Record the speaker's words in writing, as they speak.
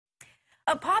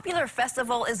A popular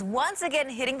festival is once again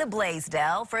hitting the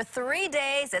Blaisdell. For 3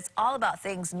 days, it's all about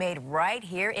things made right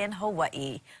here in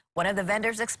Hawaii. One of the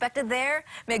vendors expected there,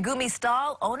 Megumi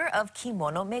Stall, owner of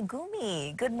Kimono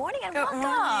Megumi. Good morning and welcome. Good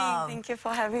morning. Thank you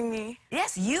for having me.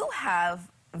 Yes, you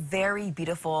have very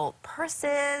beautiful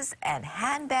purses and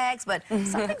handbags, but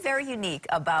something very unique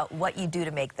about what you do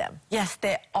to make them. Yes,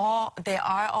 they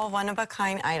are all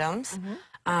one-of-a-kind items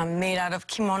made out of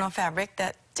kimono fabric,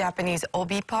 that Japanese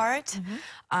obi part.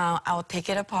 I'll take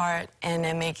it apart and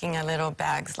then making a little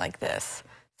bags like this,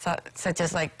 such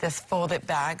as like this folded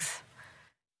bags,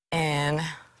 and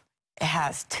it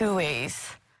has 2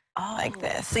 ways like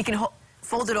this. So you can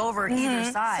fold it over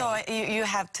either side. So you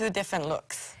have 2 different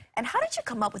looks. And how did you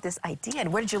come up with this idea,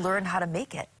 and where did you learn how to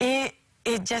make it?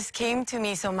 It just came to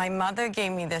me. So my mother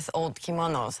gave me this old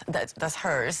kimonos. That's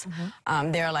hers.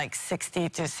 They're like 60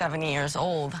 to 70 years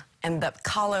old, and the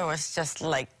color was just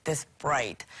like this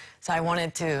bright. So I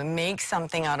wanted to make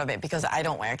something out of it because I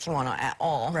don't wear kimono at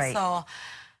all. Right. So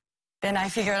then I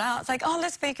figured out, it's like, oh,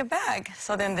 let's make a bag.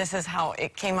 So then this is how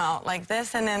it came out, like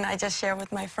this, and then I just share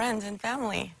with my friends and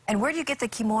family. And where do you get the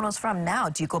kimonos from now?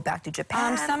 Do you go back to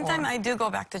Japan? Sometimes I do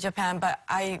go back to Japan, but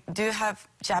I do have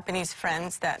Japanese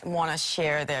friends that want to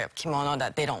share their kimono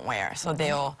that they don't wear. So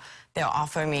they'll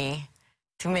offer me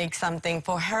to make something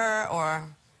for her or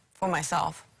for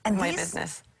myself, and my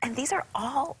business. And these are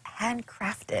all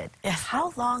handcrafted. Yes.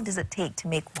 How long does it take to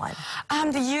make one?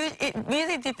 It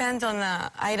really depends on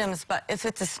the items, but if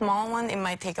it's a small one, it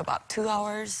might take about 2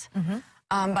 hours.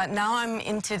 But now I'm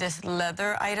into this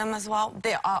leather item as well.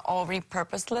 They are all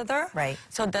repurposed leather. Right.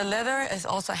 So the leather is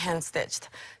also hand-stitched.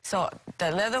 So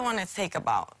the leather one, it takes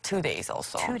about 2 days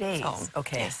also. 2 days, so,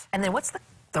 okay. Yes. And then what's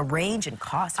the range and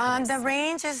cost for this? The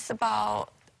range is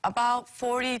about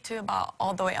 40 to about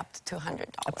all the way up to $200.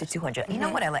 Up to 200. You know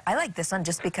what I like? I like this one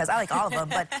just because I like all of them,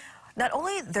 but not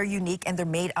only they're unique and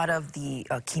they're made out of the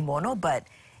kimono, but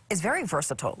it's very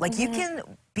versatile. Like you can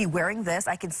be wearing this,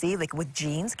 I can see, like with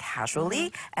jeans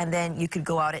casually, and then you could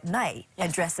go out at night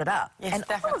and dress it up. Yes, and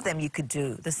definitely. all of them you could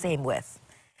do the same with.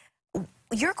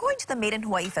 You're going to the Made in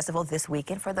Hawaii Festival this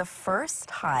weekend for the first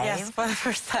time. Yes, for the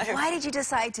first time. Why did you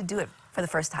decide to do it for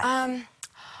the first time?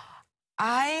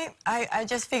 I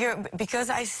just figured, because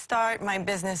I start my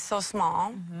business so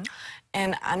small,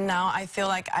 and now I feel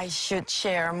like I should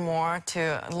share more to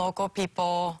local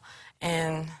people,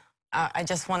 and I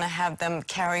just want to have them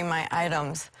carry my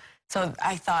items. So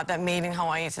I thought that Made in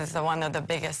Hawaii is one of the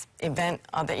biggest event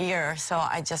of the year, so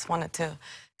I just wanted to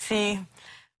see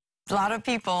a lot of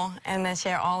people and then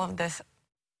share all of this.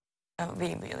 That would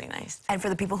be really nice. And for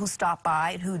the people who stop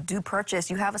by and who do purchase,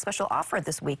 you have a special offer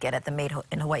this weekend at the Made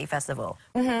in Hawaii Festival.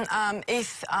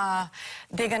 If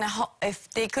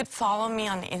they could follow me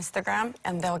on Instagram,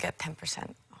 and they'll get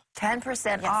 10%.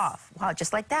 10% off. Wow,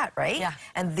 just like that, right? Yeah.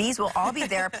 And these will all be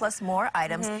there, plus more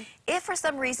items. If for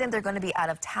some reason they're going to be out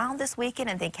of town this weekend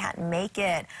and they can't make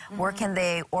it, where can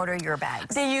they order your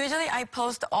bags? I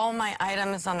post all my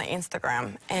items on the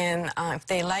Instagram, and if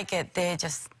they like it, they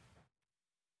just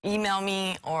email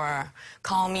me or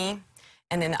call me,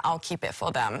 and then I'll keep it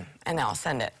for them, and I'll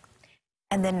send it.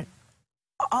 And then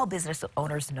all business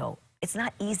owners know it's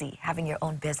not easy having your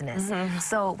own business.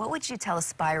 So what would you tell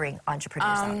aspiring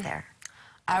entrepreneurs out there?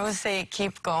 I would say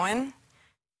keep going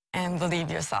and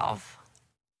believe yourself.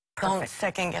 Perfect. Don't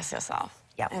second guess yourself.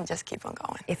 Yep. And just keep on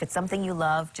going. If it's something you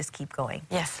love, just keep going.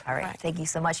 Yes. All right. Thank you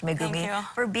so much, Megumi, Thank you.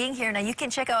 for being here. Now, you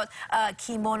can check out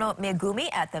Kimono Megumi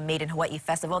at the Made in Hawaii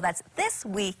Festival. That's this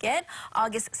weekend,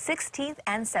 August 16th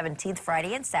and 17th,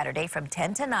 Friday and Saturday from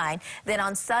 10 to 9. Then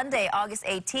on Sunday, August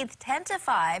 18th, 10 to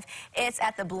 5, it's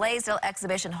at the Blaisdell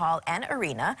Exhibition Hall and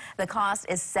Arena. The cost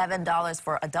is $7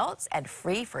 for adults and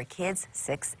free for kids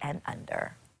 6 and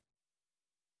under.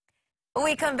 When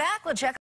we come back, we'll check